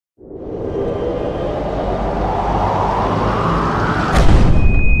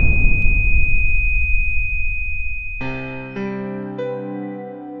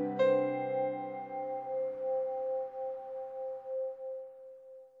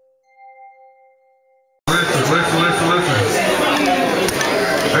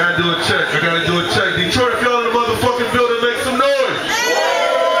check. I gotta do a check. Detroit, if y'all in the motherfucking building, make some noise.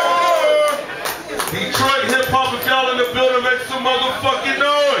 Detroit hip-hop, if y'all in the building, make some motherfucking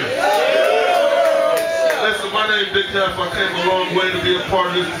noise. Listen, my name is Big Heff. I came a long way to be a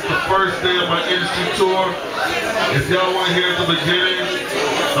part of this. This is the first day of my industry tour. If y'all want to hear at the beginning,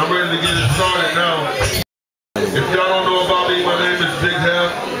 I'm ready to get it started now. If y'all don't know about me, my name is Big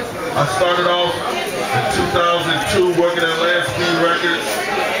Heff. I started off in 2002 working at Last Speed Records.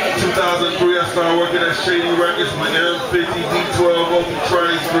 2003 I started working at Shady Records with M50, D12, Open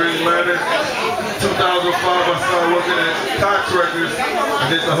Trains, Green Lantern. 2005 I started working at Cox Records.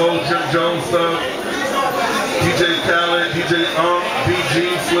 I did the whole Jim Jones stuff. DJ Khaled, DJ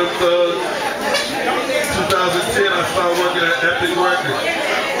BG, Slim Thug. 2010 I started working at Epic Records.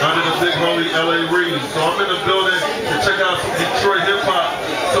 Under the big homie LA Reed. So I'm in the building to check out some Detroit hip hop.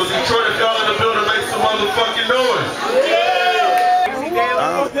 So Detroit, if y'all in the building, make some motherfucking noise.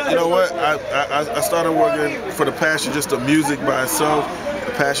 You know what? I started working for the passion just of music by itself.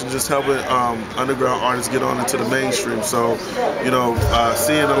 The passion just helping underground artists get on into the mainstream. So, you know,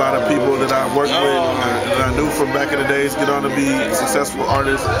 seeing a lot of people that I worked with and I knew from back in the days get on to be successful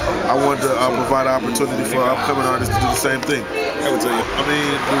artists, I wanted to provide an opportunity for upcoming artists to do the same thing. I would tell you. I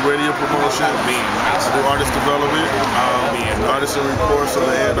mean, do radio promotion, do artist development, artist and reports on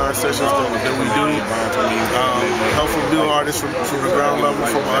the A&R sessions that we do, help from new artists from the ground level,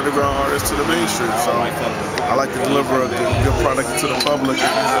 from underground artists to the mainstream. So I like to deliver a good product to the public. You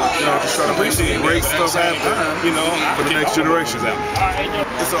know, just try to make some great stuff happen, you know, for the next generation.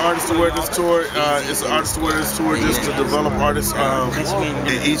 It's an artist awareness tour. It's an artist awareness tour just to develop artists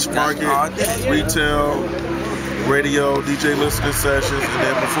in each market, retail, radio, DJ listening sessions, and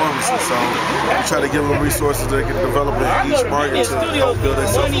then performances. So we try to give them resources they can develop in each market to help build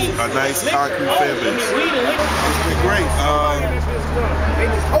themselves a nice, concrete fan base. It's been great.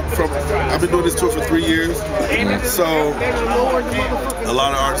 I've been doing this tour for 3 years, so a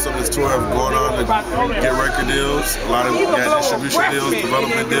lot of artists on this tour have gone on to get record deals, a lot of got distribution deals,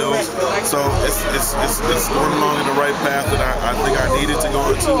 development deals. So it's going along in the right path that I think I needed to go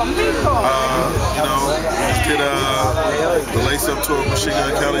into. You know, we just did the Lace Up tour with Machine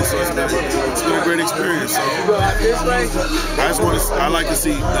Gun Kelly, so it's been a great experience. So I like to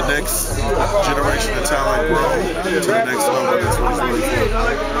see the next generation of talent grow to the next level. That's what it's really for.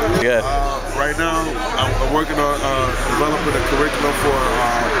 Yeah. Right now, I'm working on developing a curriculum for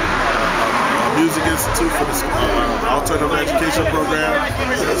a music institute for this alternative education program.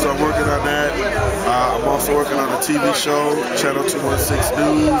 So I'm working on that. I'm also working on a TV show, Channel 216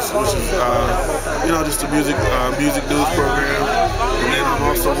 News, which is you know, just a music news program. And then I'm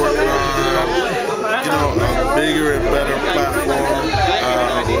also working on, you know, a bigger and better platform,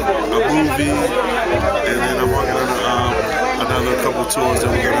 a movie, and then I'm working on another couple tours that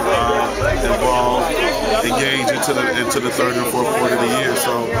we're going to engage into the third and fourth quarter of the year.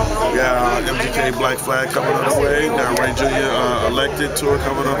 So yeah, MGK Black Flag coming on the way, now Ray Jr. Elected tour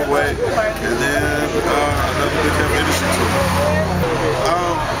coming on the way, and then another Big Heff industry tour.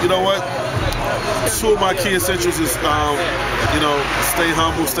 You know what? Two of my key essentials is, you know, stay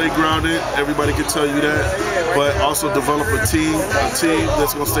humble, stay grounded. Everybody can tell you that, but also develop a team that's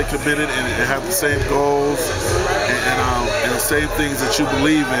going to stay committed and have the same goals and the same things that you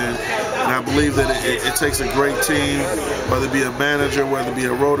believe in. And I believe that it takes a great team, whether it be a manager, whether it be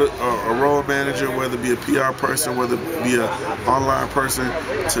a road manager, whether it be a PR person, whether it be an online person,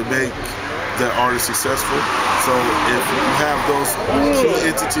 to make that artist successful. So if you have those key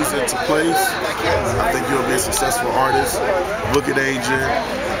entities into place, I think you'll be a successful artist, booking agent,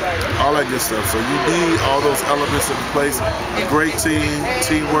 all that good stuff. So you need all those elements in place. A great team,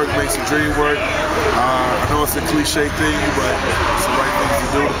 teamwork makes the dream work. I know it's a cliche thing, but it's the right thing to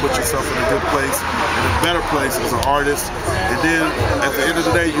do to put yourself in a good place, in a better place as an artist. And then at the end of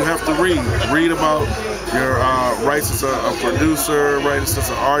the day, you have to read about your rights as a producer, rights as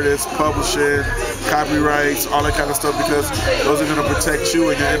an artist, publishing, copyrights, all that kind of stuff, because those are going to protect you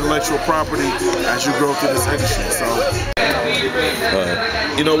and your intellectual property as you grow through this industry. So,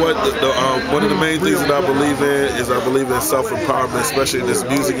 you know what? One of the main things that I believe in is I believe in self-empowerment, especially in this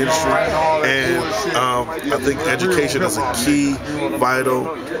music industry. And I think education is a key,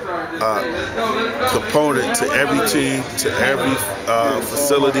 vital component to every team, to every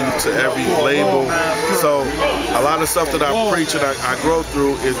facility, to every label. So a lot of stuff that I preach and I grow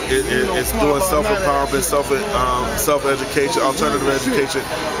through is doing self-empowerment, self-education, alternative education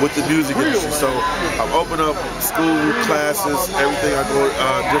with the music industry. So I've opened up school classes, everything. I go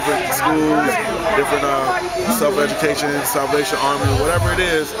different schools, different self-education, Salvation Army, whatever it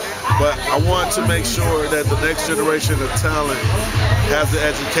is, but I want to make sure that the next generation of talent has the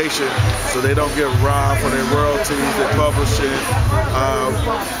education so they don't get robbed for their royalties, their publishing,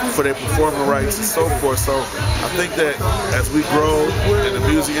 for their performing rights and so forth. So I think that as we grow and the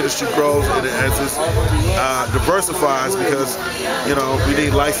music industry grows and as it diversifies, because you know we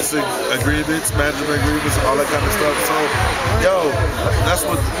need licensing agreements, management agreements, all that kind of stuff. So yo, that's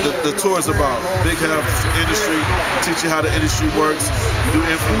what the tour is about. Big Heff industry, teach you how the industry works. We do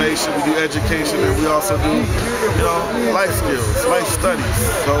information, we do education, and we also do, you know, life skills, life studies.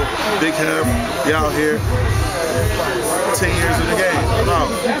 So Big Heff, you out here, 10 years in the game.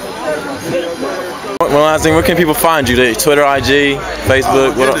 One last thing, where can people find you? Twitter, IG,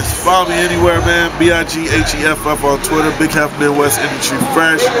 Facebook? Oh, follow me anywhere, man. BIGHEFF on Twitter. Big Heff Midwest Industry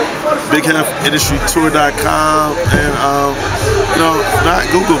Fresh. BigHeffIndustryTour.com. And you know, not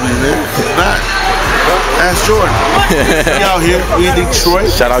Google me, man. Not. Ask Jordan. We out here. We in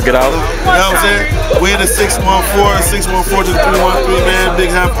Detroit. Shout out, get out. You know what I'm saying? We in the 614 to 313, man. Big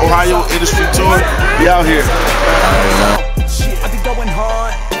Heff Ohio Industry Tour. We out here. I be going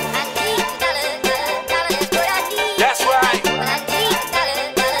hard.